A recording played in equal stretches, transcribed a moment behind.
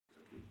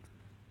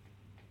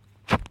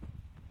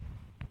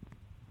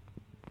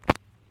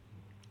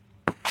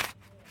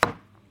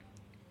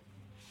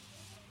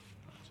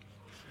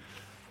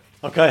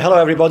Okay, hello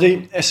everybody.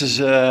 This is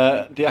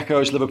the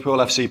Echoes Liverpool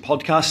FC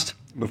podcast.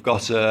 We've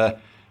got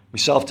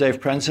myself,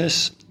 Dave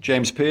Prentice,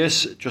 James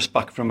Pearce, just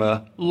back from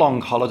a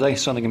long holiday,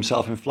 sunning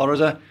himself in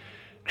Florida.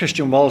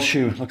 Christian Walsh,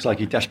 who looks like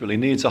he desperately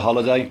needs a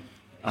holiday.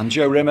 And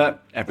Joe Rimmer,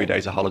 every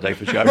day's a holiday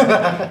for Joe.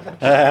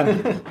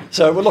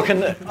 So we're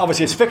looking,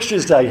 obviously it's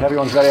fixtures day.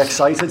 Everyone's very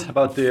excited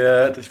about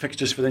the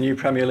fixtures for the new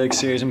Premier League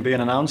season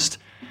being announced.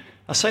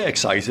 I say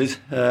excited,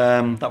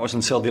 that was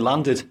until they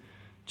landed.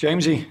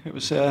 Jamesy, it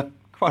was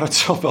quite a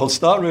tough old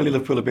start, really,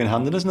 Liverpool have been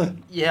handed, isn't it?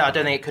 Yeah, I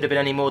don't think it could have been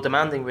any more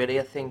demanding,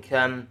 really. I think,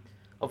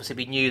 obviously,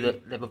 we knew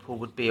that Liverpool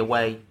would be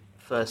away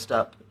first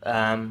up.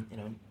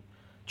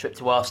 Trip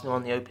to Arsenal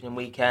on the opening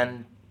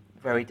weekend,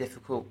 very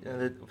difficult.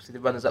 Obviously, the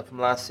runners-up from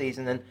last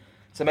season, and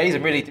it's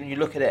amazing, really, when you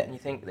look at it and you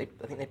think I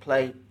think they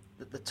play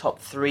the top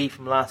three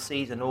from last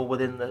season, all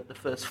within the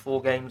first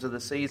 4 games of the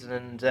season,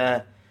 and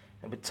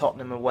with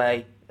Tottenham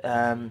away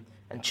and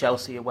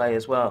Chelsea away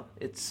as well.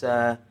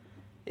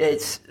 They're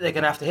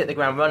going to have to hit the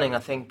ground running. I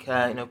think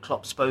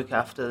Klopp spoke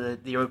after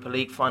the Europa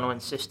League final,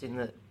 insisting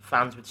that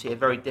fans would see a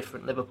very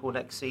different Liverpool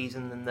next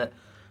season and that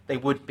they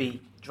would be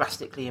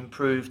drastically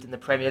improved in the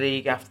Premier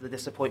League after the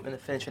disappointment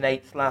of finishing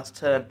 8th last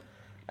term.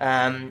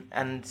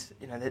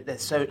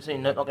 There's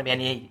certainly not going to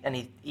be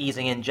any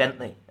easing in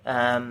gently.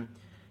 I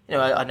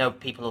know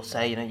people will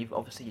say, you've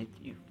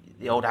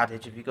the old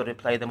adage of you've got to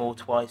play them all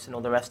twice and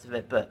all the rest of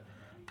it, but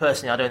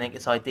personally I don't think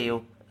it's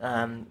ideal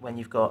when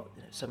you've got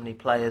so many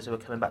players who are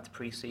coming back to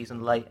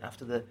pre-season late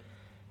after the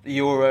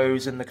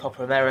Euros and the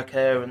Copa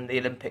America and the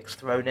Olympics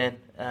thrown in.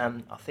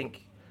 I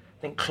think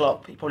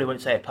Klopp, he probably won't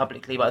say it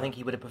publicly, but I think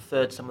he would have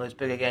preferred some of those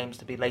bigger games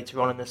to be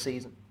later on in the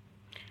season.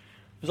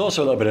 There's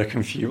also a little bit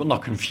of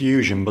not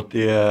confusion, but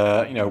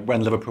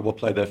when Liverpool will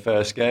play their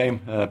first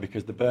game,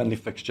 because the Burnley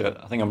fixture,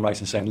 I think I'm right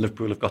in saying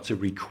Liverpool have got to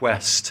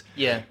request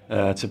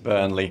to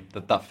Burnley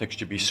that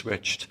fixture be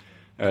switched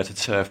to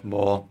Turf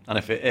Moor, and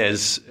if it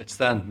is, it's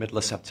then middle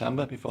of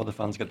September before the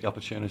fans get the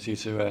opportunity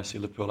to see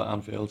Liverpool at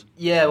Anfield.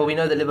 Yeah, well, we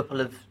know that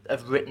Liverpool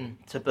have written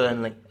to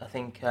Burnley. I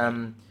think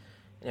that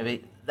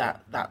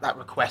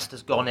request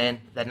has gone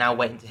in. They're now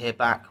waiting to hear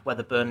back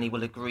whether Burnley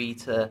will agree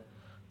to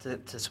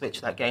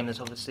switch that game. That's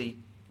obviously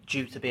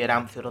due to be at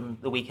Anfield on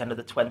the weekend of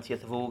the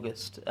 20th of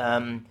August.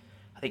 I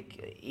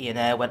think Ian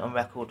Ayre went on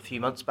record a few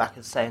months back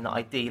as saying that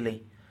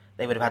ideally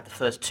they would have had the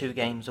first 2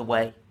 games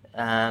away,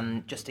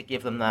 just to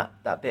give them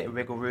that bit of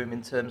wriggle room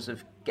in terms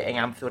of getting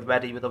Anfield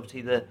ready, with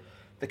obviously the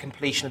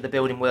completion of the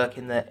building work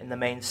in the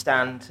main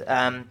stand.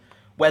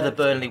 Whether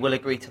Burnley will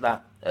agree to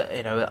that,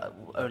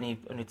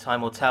 only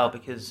time will tell,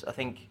 because I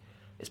think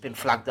it's been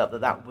flagged up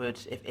that would,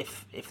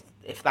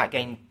 if that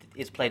game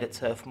is played at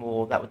Turf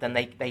Moor, that would then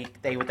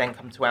they would then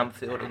come to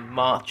Anfield in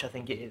March, I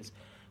think it is,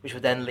 which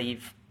would then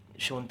leave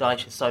Sean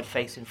Dyche's side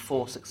facing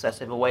 4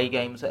 successive away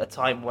games at a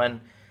time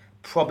when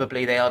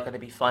probably they are going to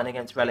be fighting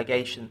against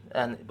relegation,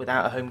 and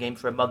without a home game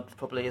for a month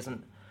probably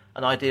isn't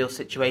an ideal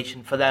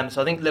situation for them.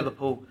 So I think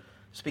Liverpool,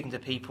 speaking to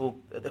people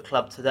at the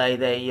club today,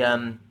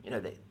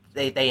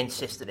 they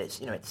insist that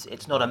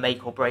it's not a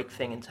make or break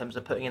thing in terms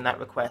of putting in that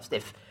request.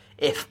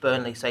 If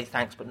Burnley say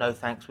thanks but no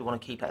thanks, we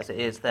want to keep it as it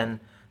is, then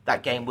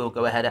that game will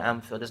go ahead at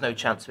Anfield. There's no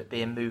chance of it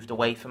being moved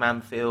away from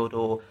Anfield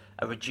or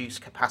a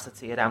reduced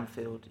capacity at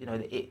Anfield.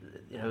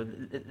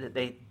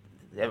 They're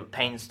at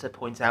pains to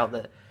point out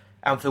that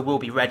Anfield will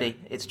be ready.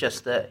 It's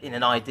just that in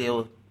an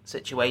ideal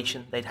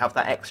situation, they'd have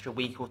that extra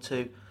week or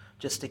 2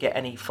 just to get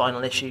any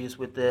final issues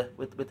with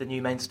the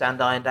new main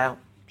stand ironed out.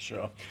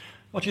 Sure.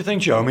 What do you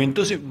think, Joe? I mean,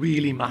 does it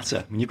really matter?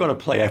 I mean, you've got to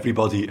play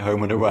everybody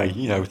home and away,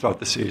 throughout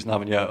the season,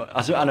 haven't you?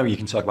 I know you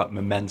can talk about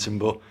momentum,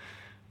 but,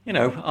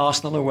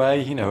 Arsenal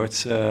away,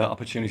 it's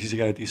opportunity to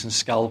get a decent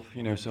scalp,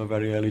 so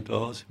very early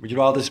doors. Would you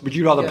rather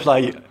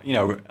play,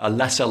 a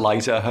lesser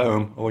light at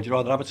home, or would you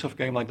rather have a tough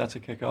game like that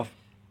to kick off?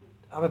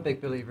 I'm a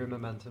big believer in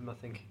momentum. I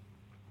think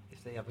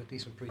if they have a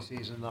decent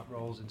pre-season and that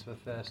rolls into the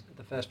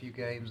first few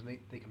games and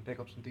they can pick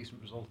up some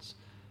decent results,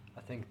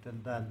 I think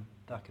then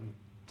that can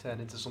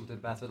turn into something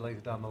better later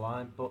down the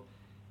line. But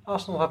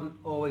Arsenal haven't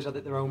always had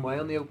it their own way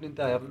on the opening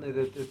day, haven't they?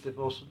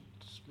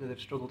 They've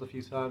struggled a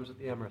few times at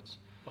the Emirates.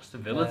 Lost to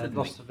Villa, didn't they?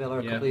 Lost to Villa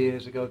a couple of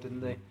years ago,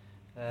 didn't they?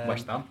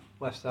 West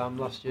Ham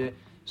last year.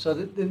 So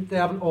they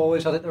haven't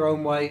always had it their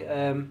own way.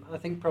 I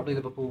think probably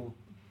Liverpool,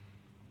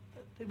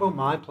 they won't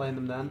mind playing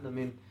them then. I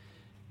mean,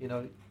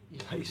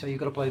 like you say, you've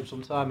got to play them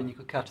sometime, and you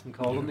could catch them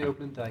cold on the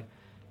opening day.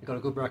 They've got a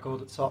good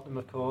record at Tottenham,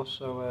 of course.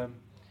 So,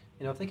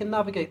 if they can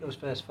navigate those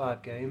first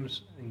 5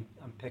 games and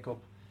pick up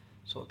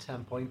sort of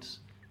 10 points,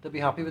 they'll be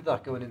happy with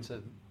that going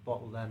into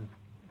what will then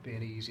be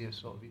an easier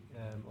sort of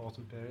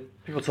autumn period.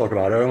 People talk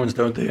about Owens,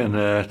 don't they? And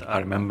I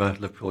remember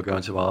Liverpool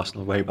going to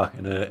Arsenal way back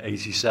in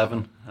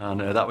 '87, and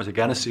that was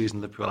again a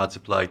season Liverpool had to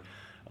play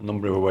a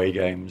number of away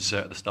games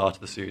at the start of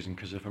the season,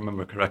 because if I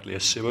remember correctly, a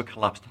sewer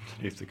collapsed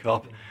underneath the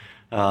Kop,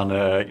 and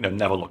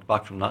never looked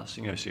back from that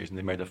season.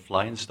 They made a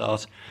flying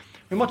start.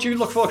 I mean, what do you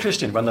look for,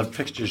 Christian, when the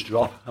fixtures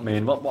drop? I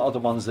mean, what are the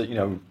ones that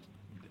you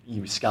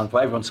scan for?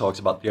 Everyone talks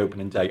about the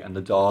opening day and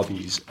the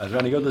derbies. Are there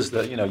any others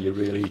that you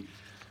really?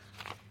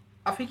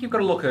 I think you've got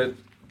to look at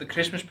the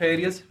Christmas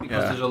period,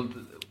 because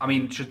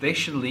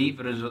traditionally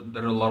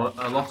there are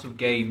a lot of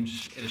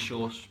games in a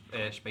short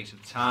space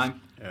of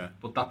time. Yeah.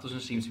 But that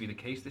doesn't seem to be the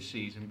case this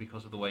season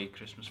because of the way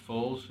Christmas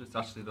falls. It's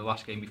actually the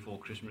last game before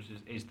Christmas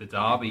is the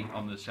derby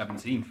on the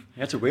 17th.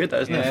 Yeah, it's weird,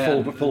 that, isn't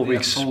it? Full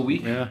weeks. Full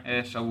week.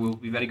 Yeah. So we'll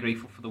be very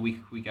grateful for the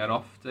week we get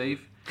off, Dave,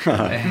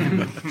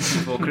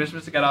 before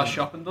Christmas to get our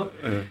shopping done.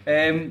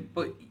 Yeah.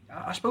 But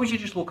I suppose you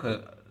just look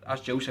at, as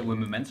Joe said, with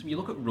momentum. You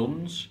look at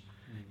runs.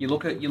 You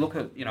look at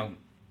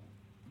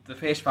the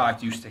first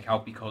 5 do stick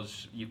out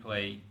because you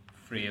play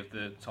 3 of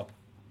the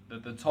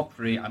top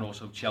 3, and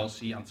also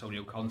Chelsea,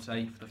 Antonio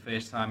Conte for the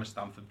first time at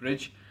Stamford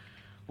Bridge.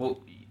 But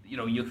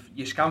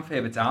you scan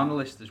further down the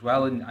list as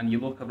well, and you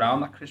look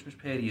around that Christmas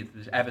period.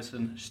 There's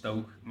Everton,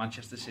 Stoke,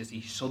 Manchester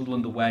City,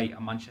 Sunderland away,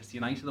 and Manchester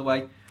United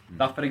away.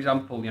 That, for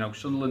example,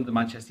 Sunderland and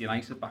Manchester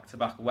United back to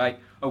back away.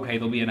 Okay,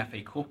 there'll be an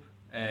FA Cup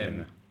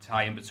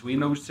tie in between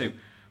those two,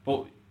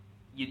 but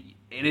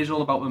it is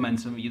all about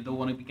momentum. You don't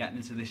want to be getting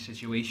into this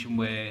situation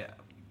where,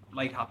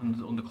 like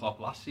happened under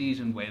Klopp last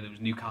season, where there was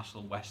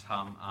Newcastle, West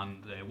Ham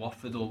and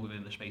Watford all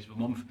within the space of a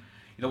month.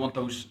 You don't want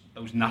those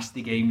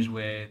nasty games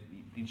where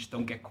you just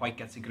don't quite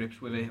get to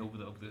grips with it over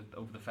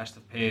the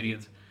festive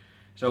period.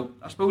 So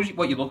I suppose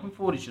what you're looking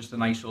for is just a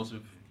nice sort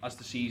of, as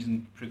the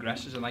season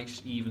progresses, a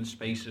nice even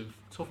space of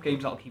tough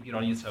games that'll keep you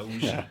on your toes.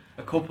 Yeah.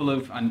 A couple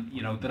of, and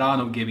there are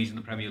no gimmies in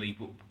the Premier League,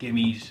 but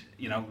gimmies,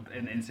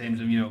 in terms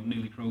of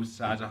newly promoted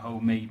sides at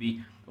home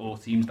maybe, or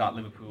teams that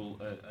Liverpool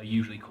are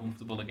usually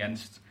comfortable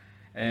against.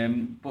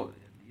 But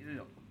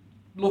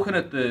looking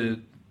at the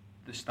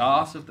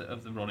start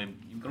of the running,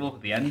 you've got to look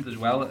at the end as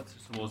well,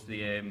 towards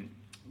the end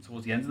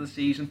of the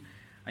season,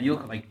 and you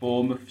look at like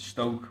Bournemouth,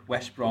 Stoke,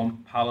 West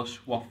Brom,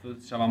 Palace,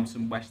 Watford,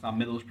 Southampton, West Ham,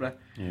 Middlesbrough.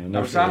 Yeah,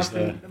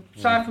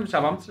 aside from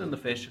Southampton and the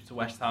first trip to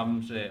West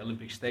Ham's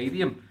Olympic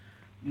Stadium,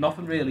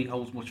 nothing really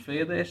holds much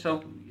fear there.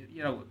 So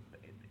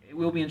it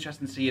will be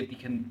interesting to see if they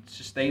can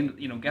sustain,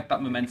 get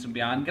that momentum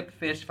behind, get the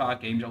first 5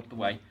 games out the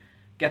way,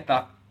 get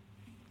that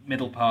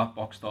middle part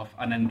boxed off,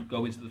 and then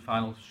go into the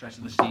final stretch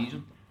of the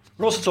season.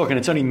 We're also talking,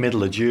 it's only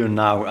middle of June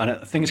now,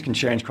 and things can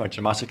change quite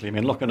dramatically. I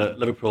mean, looking at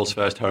Liverpool's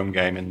first home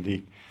game in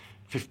the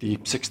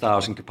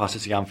 56,000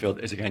 capacity Anfield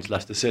is against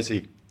Leicester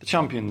City, the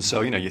champions.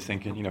 So, you're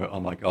thinking, oh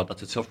my God,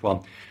 that's a tough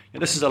one.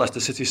 This is a Leicester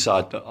City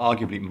side that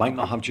arguably might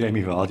not have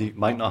Jamie Vardy,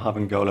 might not have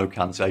N'Golo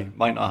Kante,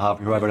 might not have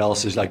whoever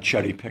else is like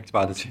cherry-picked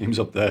by the teams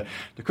up there.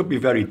 There could be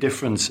very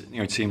different,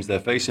 teams they're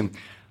facing.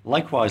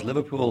 Likewise,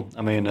 Liverpool,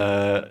 I mean,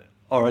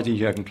 already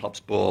Jurgen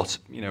Klopp's bought,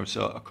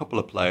 so a couple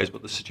of players,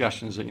 but the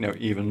suggestions are,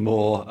 even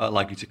more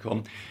likely to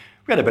come.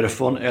 We had a bit of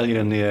fun earlier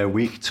in the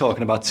week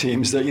talking about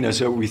teams that,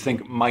 so we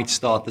think might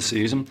start the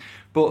season.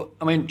 But,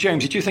 I mean,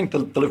 James, do you think the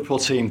Liverpool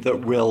team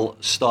that will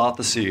start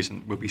the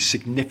season will be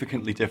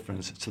significantly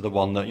different to the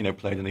one that,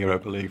 played in the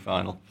Europa League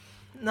final?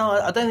 No,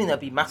 I don't think there'll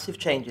be massive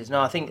changes.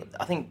 No, I think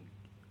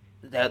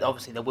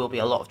obviously there will be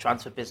a lot of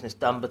transfer business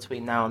done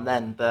between now and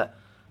then, but,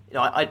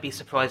 I'd be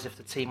surprised if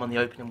the team on the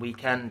opening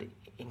weekend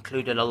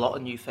included a lot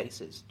of new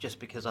faces, just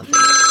because I think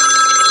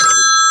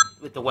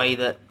with the way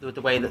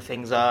that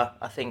things are,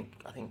 I think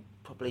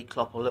probably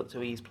Klopp will look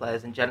to ease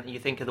players in general. You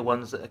think of the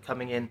ones that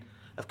are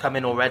have come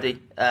in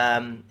already.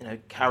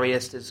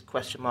 Karius, there's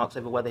question marks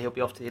over whether he'll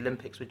be off to the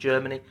Olympics with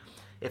Germany.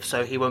 If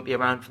so, he won't be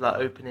around for that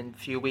opening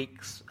few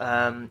weeks.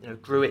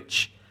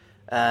 Grujic,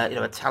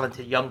 a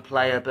talented young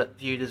player, but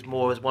viewed as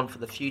more as one for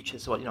the future.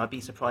 So I'd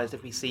be surprised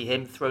if we see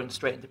him thrown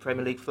straight into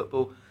Premier League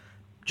football.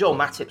 Joel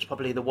Matip's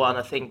probably the one,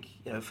 I think,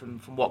 from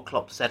what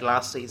Klopp said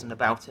last season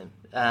about him.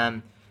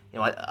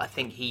 I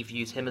think he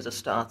views him as a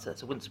starter,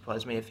 so it wouldn't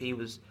surprise me if he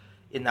was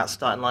in that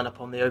starting lineup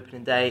on the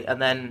opening day.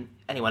 And then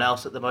anyone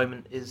else at the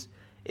moment is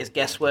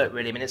guesswork,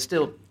 really. I mean, it's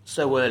still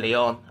so early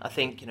on. I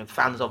think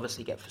fans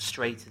obviously get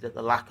frustrated at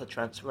the lack of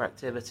transfer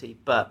activity,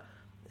 but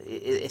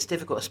it's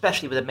difficult,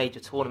 especially with a major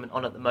tournament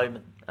on at the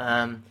moment.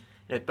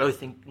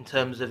 Both in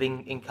terms of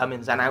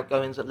incomings and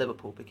outgoings at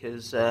Liverpool,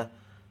 because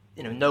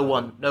no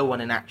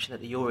one in action at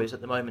the Euros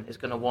at the moment is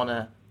going to want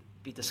to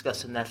be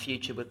discussing their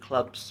future with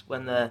clubs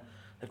when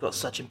they've got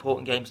such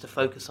important games to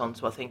focus on.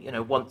 So I think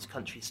once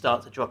countries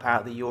start to drop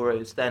out of the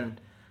Euros, then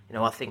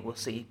I think we'll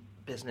see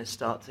business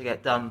start to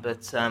get done.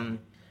 But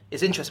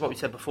it's interesting what we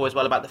said before as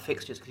well about the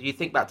fixtures, because you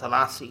think back to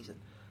last season,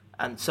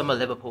 and some of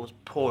Liverpool's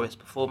poorest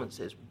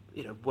performances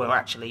were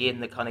actually in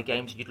the kind of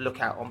games you'd look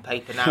at on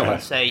paper now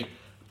and say,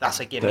 that's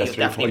a gimme, you'll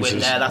definitely win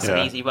there, that's an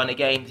easy run of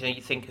games.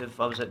 You think of,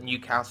 I was at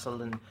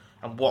Newcastle and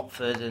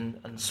Watford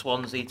and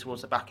Swansea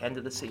towards the back end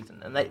of the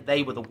season, and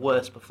they were the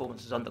worst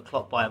performances under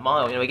Klopp by a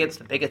mile. Against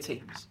the bigger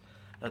teams,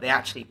 they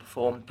actually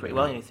performed pretty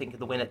well. You think of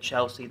the win at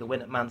Chelsea, the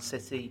win at Man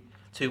City,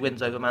 2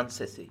 wins over Man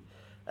City,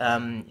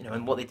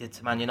 and what they did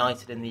to Man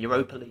United in the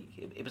Europa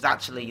League. It was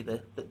actually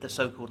the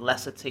so-called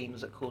lesser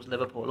teams that caused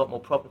Liverpool a lot more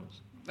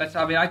problems.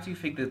 I do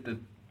think that the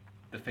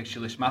fixture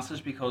list matters,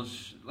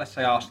 because let's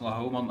say Arsenal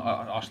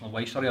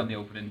away on the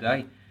opening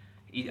day.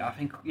 I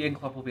think Jurgen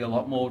Klopp will be a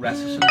lot more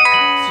reticent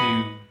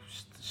to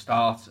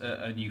start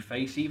a new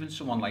face. Even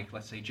someone like,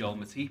 let's say, Joel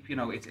Matip.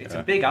 It's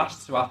a big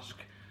ask to ask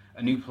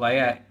a new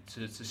player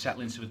to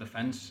settle into a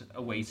defence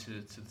away to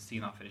the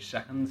team that finished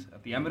second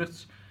at the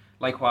Emirates.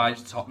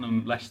 Likewise,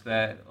 Tottenham,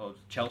 Leicester, or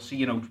Chelsea,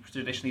 you know,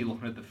 traditionally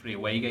looking at the 3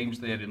 away games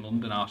there in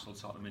London, Arsenal,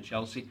 Tottenham and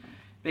Chelsea,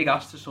 big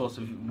ask to sort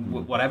of,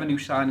 whatever new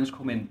signings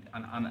come in,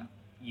 and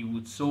you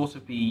would sort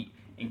of be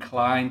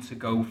inclined to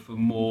go for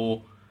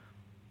more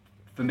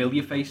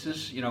familiar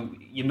faces. You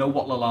know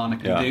what Lallana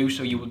can do,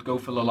 so you would go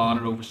for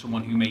Lallana over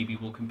someone who maybe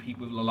will compete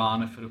with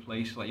Lallana for a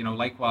place. Like, you know,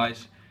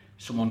 likewise,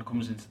 someone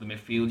comes into the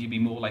midfield, you'd be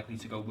more likely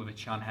to go with a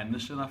Chan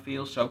Henderson, I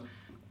feel. So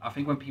I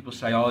think when people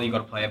say, oh, you've got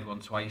to play everyone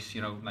twice,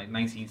 you know, like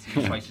 19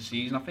 teams twice a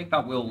season, I think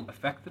that will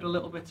affect it a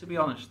little bit, to be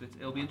honest.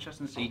 It'll be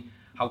interesting to see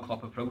how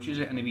Klopp approaches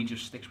it and if he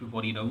just sticks with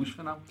what he knows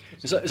for now.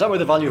 Is that where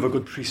the value of a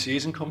good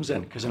pre-season comes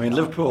in? Because, I mean,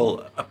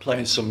 Liverpool are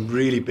playing some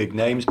really big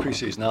names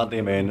pre-season, aren't they?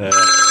 I mean,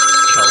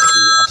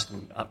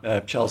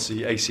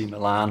 Chelsea, AC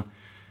Milan,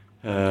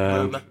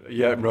 Roma.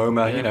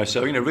 Roma, you know,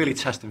 so, you know, really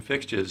testing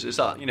fixtures. Is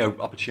that, you know,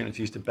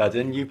 opportunities to bed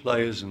in new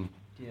players? And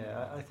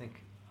Yeah, I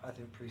think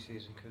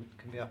pre-season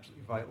can be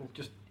absolutely vital.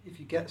 Just if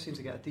you seem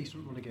to get a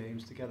decent run of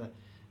games together,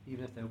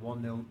 even if they're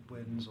 1-0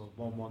 wins or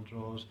 1-1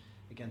 draws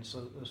against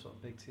those sort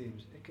of big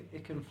teams,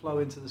 it can flow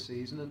into the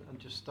season and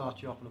just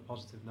start you off on a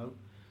positive note.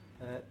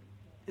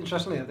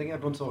 Interestingly, I think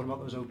everyone's talking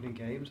about those opening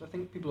games. I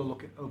think people are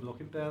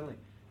overlooking Burnley.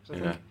 So I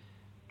think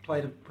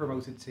played a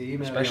promoted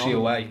team, especially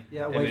away.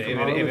 Yeah, away from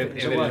home.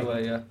 If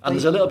away. And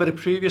there's a little bit of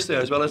previous there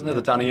as well, isn't there?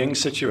 The Danny Ings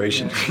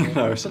situation. Yeah. You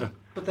know, so.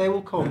 But they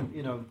will come,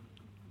 you know,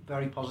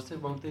 very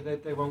positive, won't they?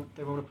 They won't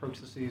approach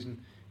the season.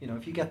 You know,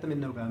 if you get them in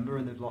November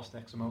and they've lost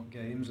X amount of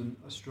games and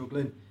are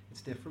struggling,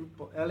 it's different.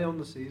 But early on in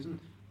the season,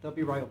 they'll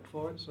be right up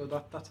for it. So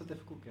that's a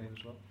difficult game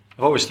as well.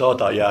 I've always thought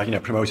that, you know,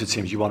 promoted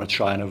teams you want to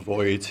try and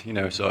avoid, you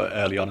know, so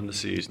early on in the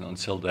season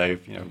until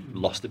they've, you know,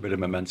 lost a bit of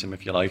momentum,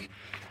 if you like.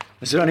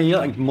 Is there any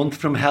month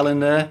from hell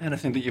in there?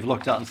 Anything that you've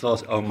looked at and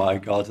thought, oh my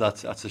God,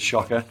 that's a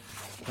shocker?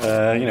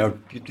 You know,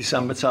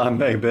 December time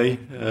maybe,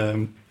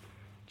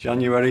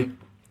 January.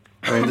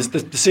 I mean,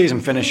 the season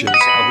finishes,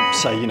 I would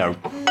say, you know,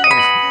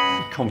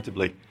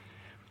 comfortably.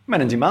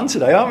 Men in demand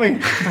today, aren't we?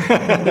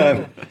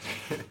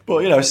 But,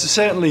 you know,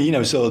 certainly, you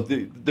know, so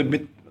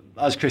the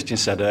as Christian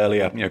said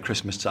earlier, you know,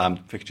 Christmas time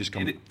fixtures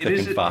come thick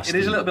and fast. It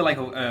is a little bit like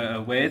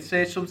a weird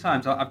search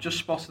sometimes. I've just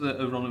spotted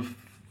a run of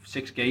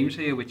 6 games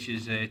here, which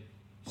is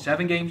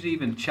 7 games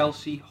even.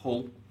 Chelsea,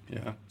 Hull,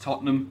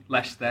 Tottenham,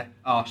 Leicester,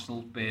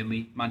 Arsenal,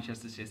 Burnley,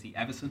 Manchester City,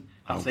 Everton.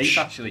 That's 8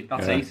 actually.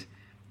 That's 8.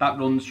 That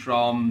runs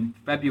from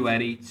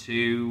February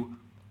to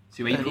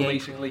April,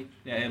 basically.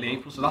 Yeah, early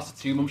April. So that's a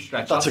 2-month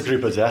stretch. That's a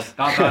group of death.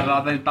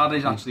 That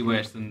is actually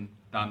worse than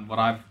what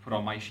I've put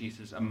on my sheet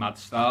as a mad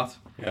start.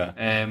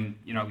 Yeah.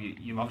 You know,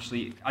 you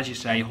obviously, as you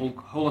say,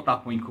 Hull at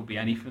that point could be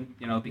anything.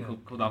 You know, they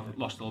could have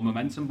lost all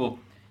momentum, but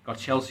you've got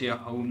Chelsea at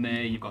home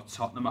there, you've got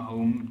Tottenham at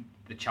home,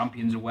 the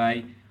champions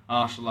away,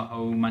 Arsenal at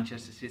home,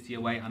 Manchester City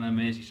away, and a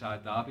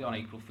Merseyside derby on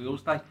April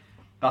Fool's Day.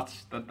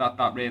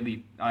 That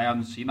really, I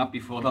haven't seen that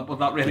before, but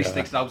that really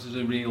sticks out as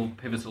a real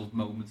pivotal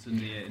moment in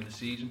the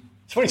season.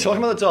 It's funny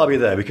talking about the derby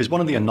there, because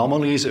one of the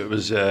anomalies that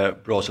was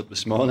brought up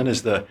this morning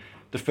is the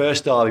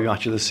first derby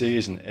match of the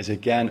season is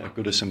again at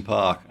Goodison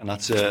Park, and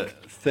that's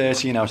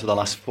 13 out of the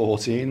last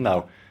 14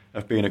 now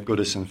have been at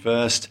Goodison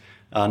first.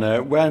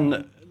 And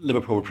when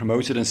Liverpool were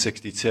promoted in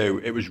 '62,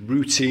 it was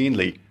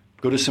routinely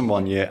Goodison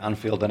one year,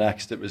 Anfield the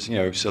next. It was, you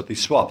know, so they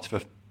swapped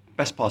for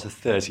best part of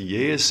 30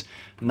 years.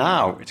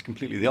 Now it's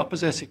completely the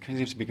opposite. It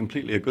seems to be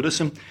completely a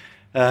Goodison.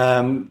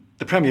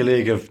 The Premier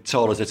League have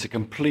told us it's a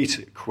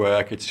complete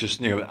quirk. It's just,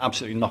 you know,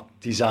 absolutely not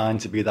designed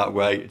to be that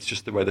way. It's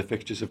just the way the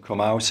fixtures have come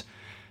out.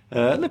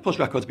 Liverpool's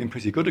record's been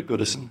pretty good at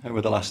Goodison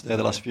over the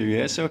last few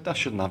years, so that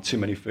shouldn't have too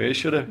many fears,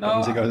 should it?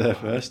 No, to go there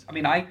first. I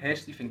mean, I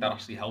personally think that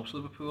actually helps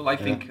Liverpool. I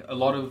think a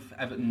lot of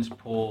Everton's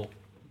poor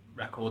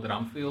record at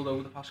Anfield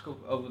over the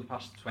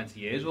past 20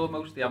 years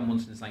almost, they haven't won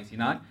since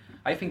 '99.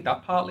 I think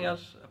that partly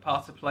has a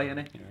part to play in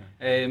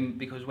it,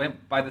 because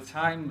by the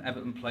time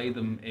Everton played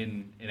them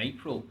in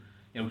April,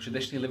 you know,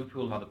 traditionally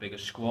Liverpool have had a bigger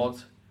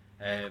squad,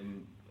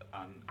 and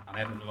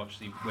Everton have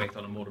obviously worked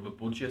on a more of a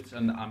budget,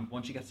 and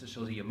once you get to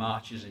sort of your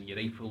Marches and your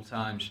April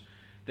times,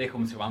 they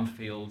come to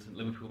Anfield, and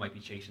Liverpool might be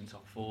chasing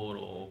top 4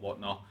 or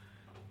whatnot,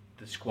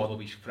 the squad will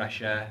be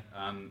fresher,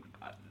 and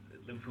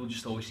Liverpool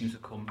just always seems to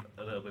come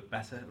a little bit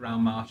better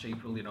around March,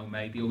 April, you know,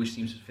 May. They always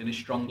seem to finish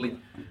strongly,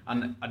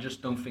 and I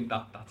just don't think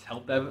that's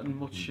helped Everton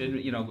much.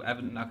 You know,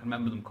 Everton, I can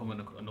remember them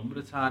coming a number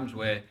of times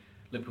where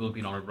Liverpool have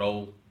been on a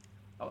roll.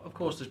 Of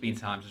course, there's been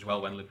times as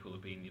well when Liverpool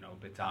have been, you know, a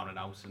bit down and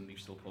out and they've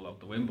still pulled out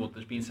the win, but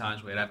there's been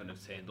times where Everton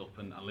have turned up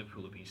and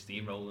Liverpool have been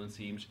steamrolling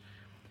teams.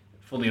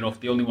 Funnily enough,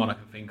 the only one I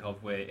can think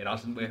of where it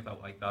hasn't worked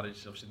out like that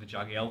is obviously the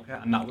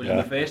Jagielka, and that was in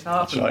the first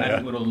half, and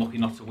Everton were unlucky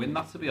not to win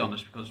that, to be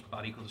honest, because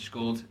Barry could have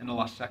scored in the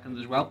last second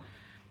as well.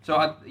 So,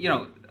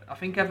 I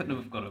think Everton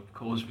have got a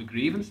cause for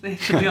grievance there,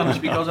 to be honest,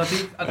 because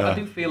I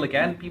do feel,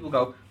 again, people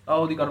go,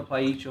 oh, they've got to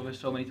play each other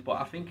so many, but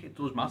I think it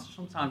does matter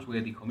sometimes where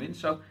they come in.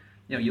 So,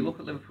 you know, you look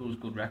at Liverpool's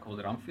good record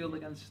at Anfield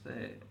against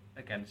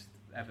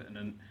Everton,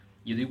 and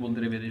you do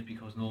wonder if it is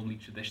because normally,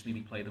 traditionally,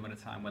 they play them at a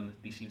time when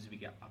they seem to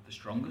be at the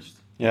strongest.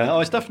 Yeah,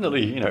 it's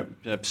definitely,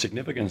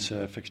 significant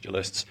fixture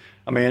lists.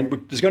 I mean,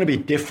 there's going to be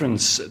a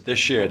difference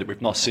this year that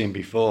we've not seen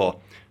before,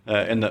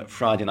 in that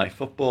Friday night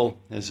football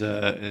is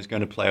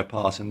going to play a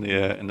part in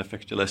the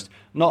fixture list.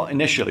 Not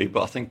initially,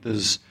 but I think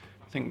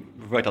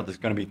we've worked out there's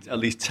going to be at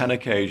least 10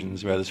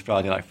 occasions where there's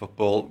Friday night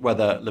football.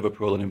 Whether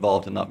Liverpool are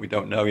involved in that, we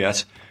don't know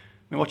yet.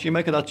 I mean, what do you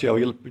make of that, Joe?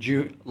 Would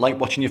you like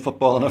watching your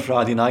football on a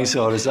Friday night,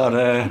 or is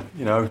that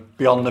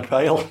beyond the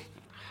pale?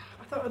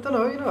 I don't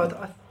know.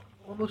 I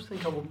almost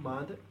think I wouldn't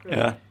mind it.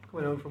 Yeah.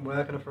 Coming home from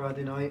work on a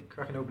Friday night,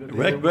 cracking open a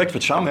beer. It worked for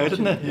Tranmere,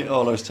 didn't it?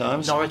 All those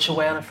times. Norwich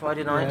away on a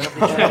Friday night.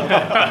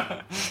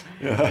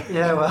 That's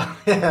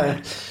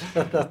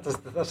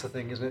the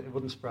thing, isn't it? It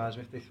wouldn't surprise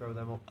me if they throw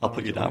them up. I'll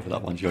put you down for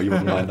that one, Joe. You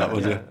wouldn't mind that,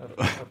 would you?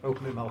 I've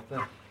opened my mouth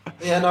there.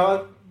 Yeah,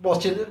 no,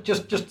 watching,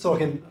 just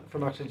talking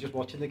from actually just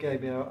watching the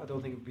game, I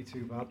don't think it would be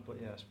too bad, but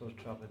I suppose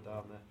travelling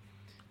down there,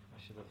 I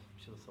should have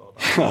thought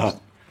that.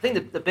 I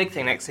think the big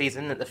thing next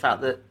season is the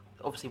fact that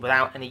obviously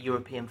without any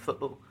European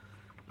football,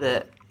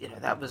 that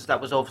was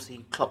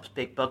obviously Klopp's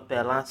big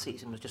bugbear last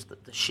season, was just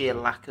the sheer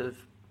lack of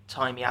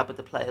time he had with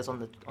the players on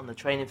the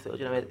training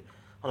field.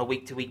 On a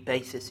week to week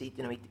basis, he'd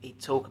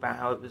talk about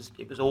how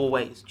it was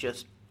always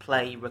just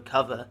play,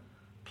 recover,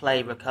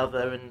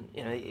 and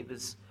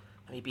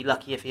he'd be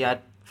lucky if he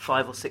had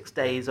 5 or 6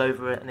 days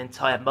over an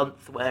entire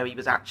month where he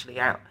was actually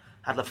out,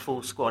 had a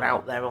full squad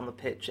out there on the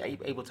pitch,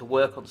 able to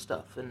work on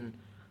stuff. And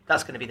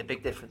that's going to be the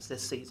big difference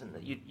this season.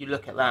 That you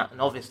look at that,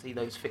 and obviously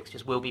those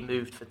fixtures will be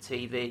moved for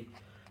TV,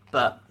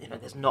 but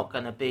there's not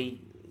going to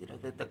be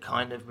the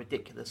kind of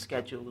ridiculous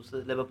schedules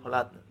that Liverpool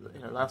had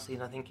last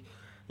season. I think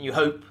you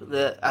hope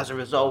that as a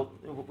result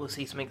we'll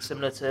see something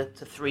similar to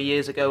 3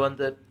 years ago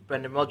under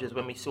Brendan Rodgers,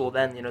 when we saw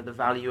then the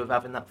value of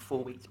having that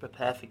 4 weeks to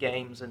prepare for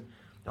games. And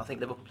I think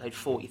Liverpool played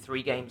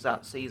 43 games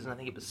that season. I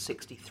think it was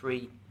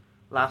 63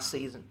 last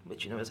season,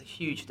 which is a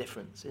huge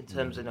difference in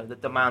terms of the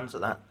demands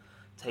that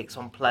takes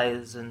on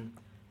players, and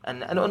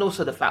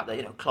also the fact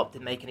that Klopp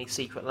didn't make any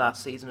secret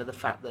last season of the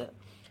fact that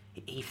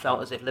he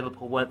felt as if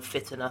Liverpool weren't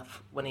fit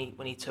enough when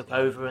he took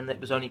over, and it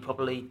was only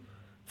probably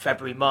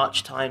February,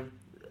 March time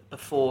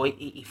before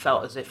he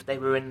felt as if they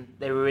were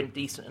in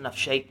decent enough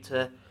shape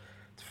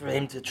for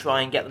him to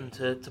try and get them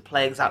to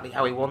play exactly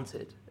how he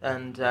wanted,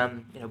 and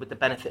with the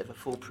benefit of a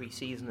full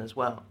pre-season as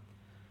well.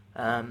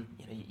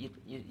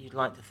 You'd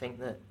like to think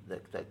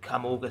that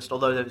come August,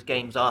 although those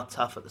games are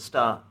tough at the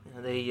start,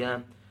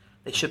 they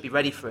should be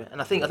ready for it.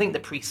 And I think the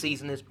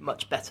pre-season is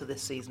much better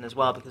this season as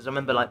well, because I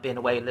remember being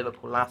away in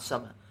Liverpool last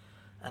summer,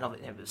 and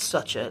it was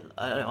such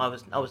I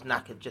was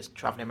knackered just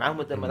travelling around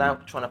with them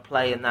without trying to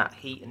play in that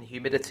heat and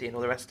humidity and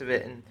all the rest of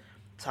it in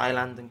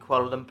Thailand and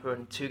Kuala Lumpur,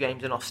 and 2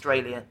 games in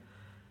Australia.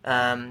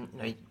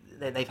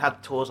 They've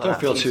had tours like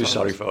that. Don't feel too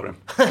sorry for him.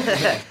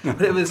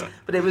 but it was.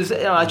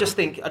 I just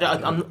think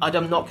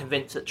I'm not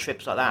convinced that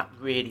trips like that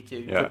really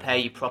do prepare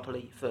you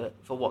properly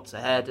for what's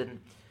ahead. And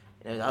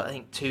I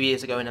think 2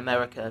 years ago in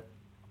America,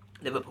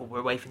 Liverpool were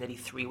away for nearly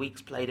 3 weeks,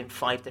 played in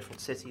 5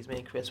 different cities. Me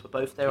and Chris were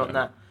both there on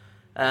that.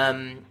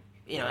 And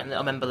I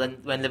remember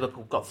when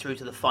Liverpool got through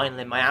to the final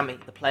in Miami,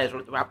 the players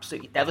were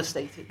absolutely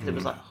devastated, because it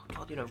was like,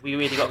 oh God, we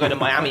really got to go to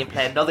Miami and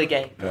play another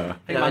game. Yeah. I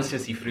think Man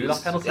City threw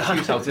that penalty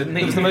shootout, didn't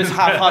they? It was the most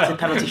half-hearted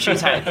penalty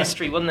shootout in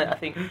history, wasn't it? I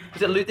think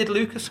did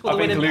Lucas score the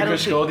winning penalty?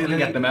 Lucas scored. He didn't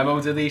get the memo,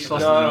 did he? Lost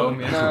at home.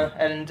 No,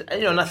 and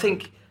I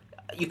think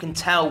you can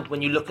tell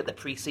when you look at the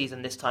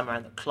pre-season this time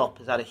around that Klopp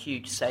has had a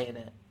huge say in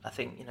it. I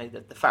think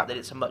the fact that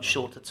it's a much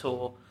shorter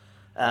tour.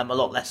 A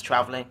lot less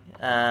travelling.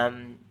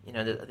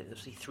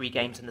 Obviously 3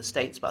 games in the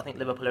States, but I think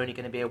Liverpool are only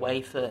going to be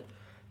away for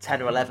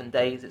 10 or 11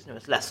 days. It's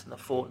less than a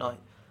fortnight.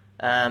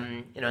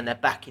 And they're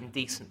back in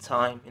decent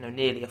time.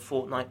 Nearly a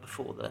fortnight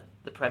before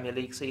the Premier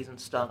League season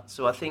starts.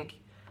 So I think,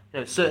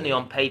 certainly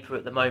on paper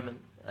at the moment,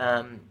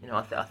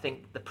 I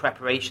think the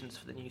preparations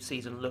for the new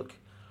season look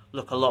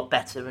a lot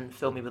better and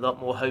fill me with a lot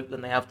more hope than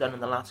they have done in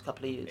the last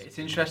couple of years. It's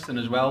interesting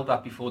as well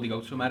that before they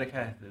go to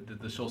America,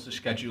 the sort of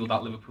schedule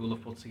that Liverpool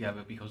have put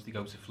together, because they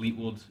go to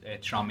Fleetwood,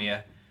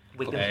 Tranmere,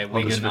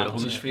 Wigan and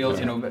Huddersfield,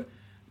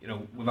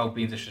 without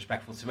being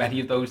disrespectful to any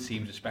of those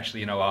teams,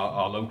 especially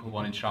our local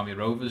one in Tranmere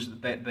Rovers,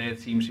 they're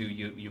teams who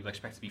you would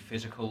expect to be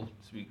physical,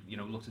 to be,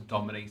 look to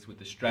dominate with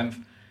the strength,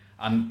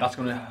 and that's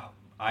going to,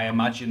 I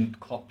imagine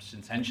Klopp's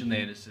intention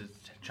there is to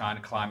try and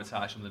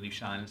acclimatise some of the new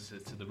signings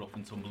to the rough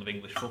and tumble of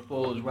English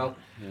football as well.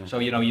 Yeah. So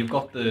you've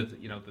got the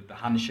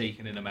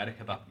handshaking in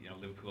America that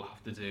Liverpool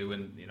have to do,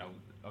 and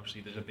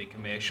obviously there's a big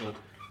commercial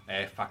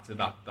factor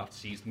that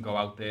sees them go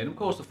out there, and of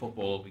course the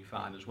football will be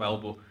fine as well.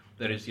 But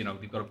there is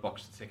they've got a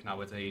box to tick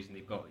nowadays, and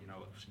they've got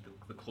obviously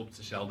the club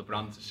to sell, the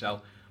brand to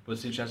sell. But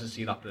it's interesting to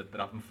see that they're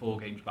having 4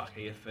 games back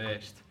here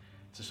first.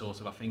 To sort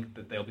of, I think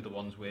that they'll be the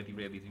ones where they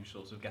really do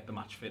sort of get the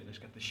match fitness,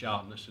 get the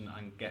sharpness,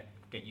 and get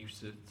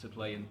used to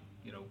playing,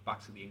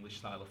 back to the English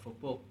style of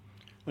football.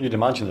 Well, you'd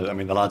imagine that,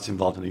 the lads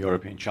involved in the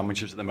European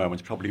Championships at the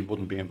moment probably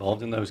wouldn't be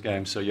involved in those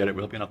games, so it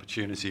will be an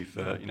opportunity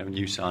for,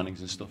 new signings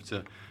and stuff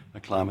to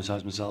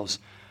acclimatise themselves.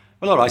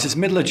 Well, all right, it's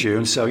middle of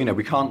June, so,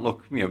 we can't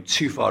look,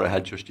 too far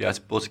ahead just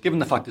yet. But given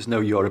the fact there's no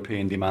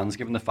European demands,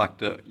 given the fact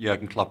that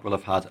Jurgen Klopp will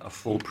have had a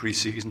full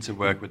pre-season to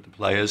work with the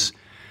players,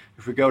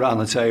 if we go down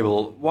the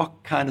table,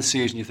 what kind of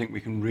season do you think we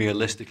can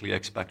realistically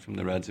expect from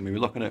the Reds? I mean, we're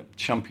looking at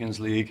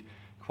Champions League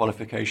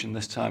qualification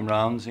this time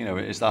round.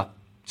 Is that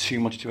too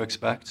much to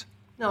expect?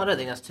 No, I don't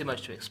think that's too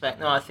much to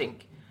expect. No, I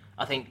think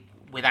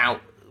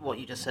without what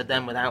you just said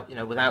then,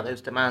 without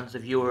those demands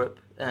of Europe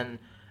and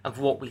of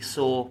what we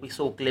saw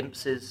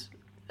glimpses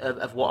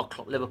of what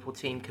a Liverpool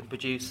team can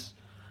produce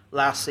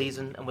last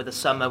season, and with the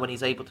summer when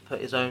he's able to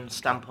put his own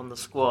stamp on the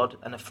squad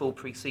and a full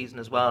pre-season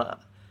as well,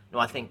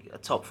 I think a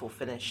top 4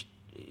 finish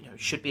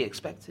should be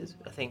expected.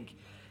 I think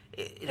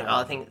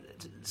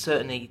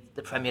certainly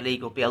the Premier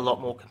League will be a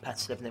lot more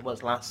competitive than it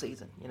was last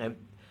season.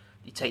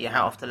 You take your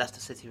hat off to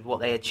Leicester City with what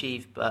they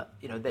achieved, but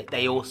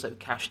they also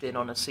cashed in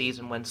on a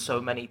season when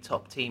so many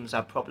top teams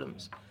had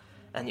problems.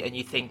 And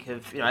you think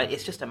of,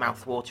 it's just a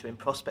mouth-watering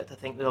prospect. I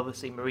think that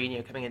obviously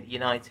Mourinho coming at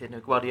United,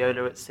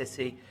 Guardiola at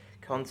City,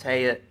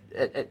 Conte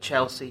at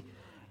Chelsea.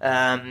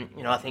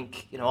 I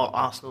think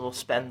Arsenal will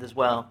spend as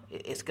well.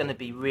 It's going to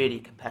be really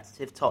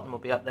competitive. Tottenham will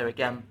be up there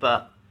again,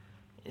 but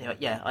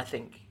I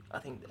think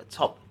a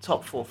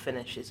top 4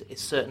 finish is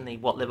certainly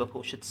what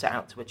Liverpool should set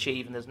out to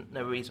achieve, and there's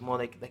no reason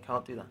why they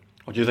can't do that.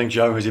 What do you think,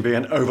 Joe? Is he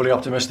being overly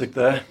optimistic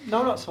there?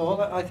 No, not at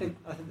all. I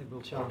think they will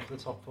challenge for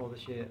the top 4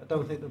 this year. I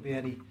don't think there'll be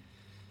any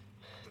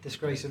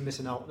disgrace in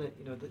missing out on it.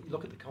 You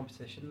look at the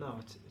competition now.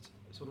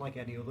 It's unlike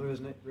any other,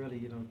 isn't it? Really,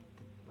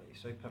 like you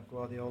say, Pep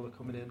Guardiola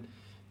coming in,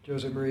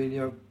 Jose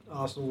Mourinho,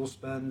 Arsenal will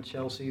spend,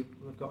 Chelsea,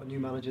 we've got a new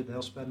manager,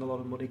 they'll spend a lot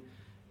of money.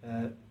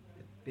 It'd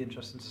be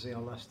interesting to see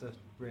how Leicester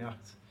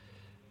react.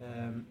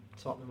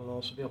 Tottenham will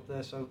also be up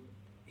there, so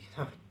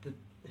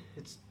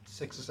it's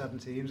 6 or 7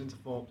 teams into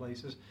 4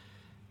 places.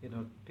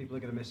 People are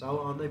going to miss out,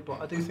 aren't they? But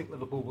I do think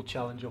Liverpool will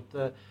challenge up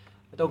there.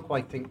 I don't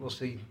quite think we'll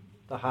see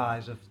the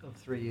highs of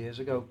 3 years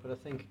ago, but I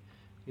think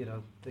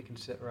they can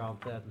sit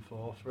around 3rd and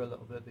 4th for a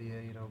little bit of the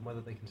year.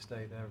 Whether they can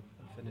stay there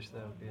and finish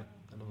there would be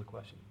another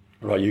question.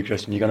 Right, you,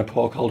 Christian, you going to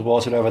pour cold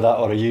water over that,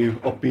 or are you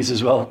upbeat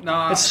as well?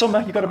 No, it's summer.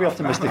 You've got to be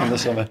optimistic in the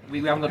summer. We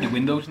haven't got any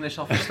windows in this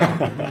office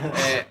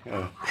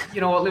now.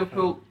 You know what,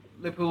 Liverpool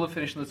have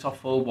finished in the top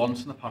 4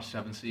 once in the past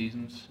 7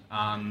 seasons,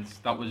 and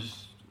that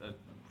was a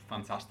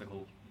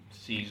fantastical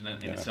season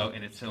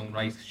in its own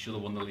right. Should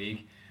have won the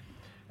league.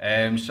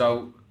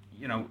 So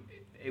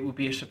it would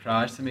be a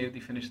surprise to me if they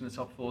finished in the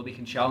top 4. They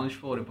can challenge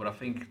for it, but I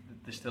think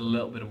there's still a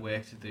little bit of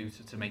work to do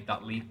to make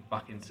that leap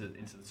back into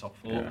the top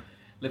 4. Yeah.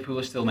 Liverpool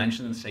are still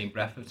mentioned in the same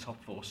breath of top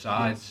 4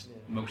 sides,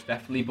 most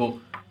definitely, but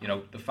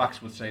the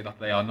facts would say that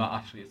they are not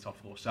actually a top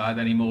 4 side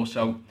anymore.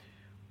 So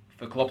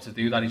for Klopp to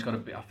do that,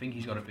 I think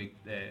he's got a big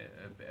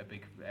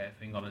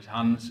thing on his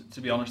hands.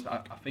 To be honest, I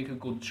think a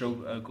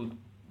good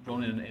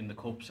run in the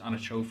cups and a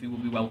trophy will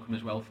be welcome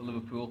as well for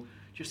Liverpool,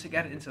 just to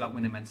get it into that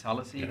winning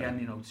mentality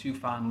again. 2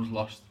 finals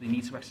lost, they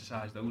need to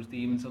exercise those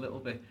demons a little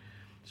bit.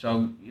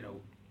 So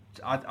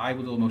I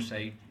would almost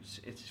say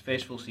it's his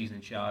first full season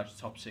in charge,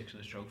 top 6 of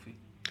this trophy.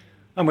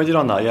 I'm with you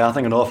on that, yeah. I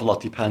think an awful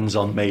lot depends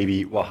on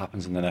maybe what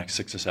happens in the next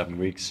 6 or 7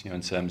 weeks,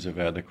 in terms of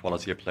the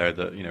quality of player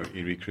that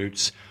he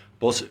recruits.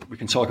 But we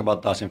can talk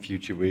about that in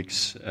future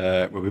weeks.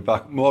 We'll be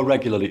back more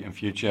regularly in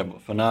future,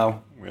 but for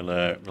now,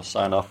 we'll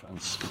sign off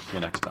and speak to you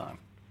next time.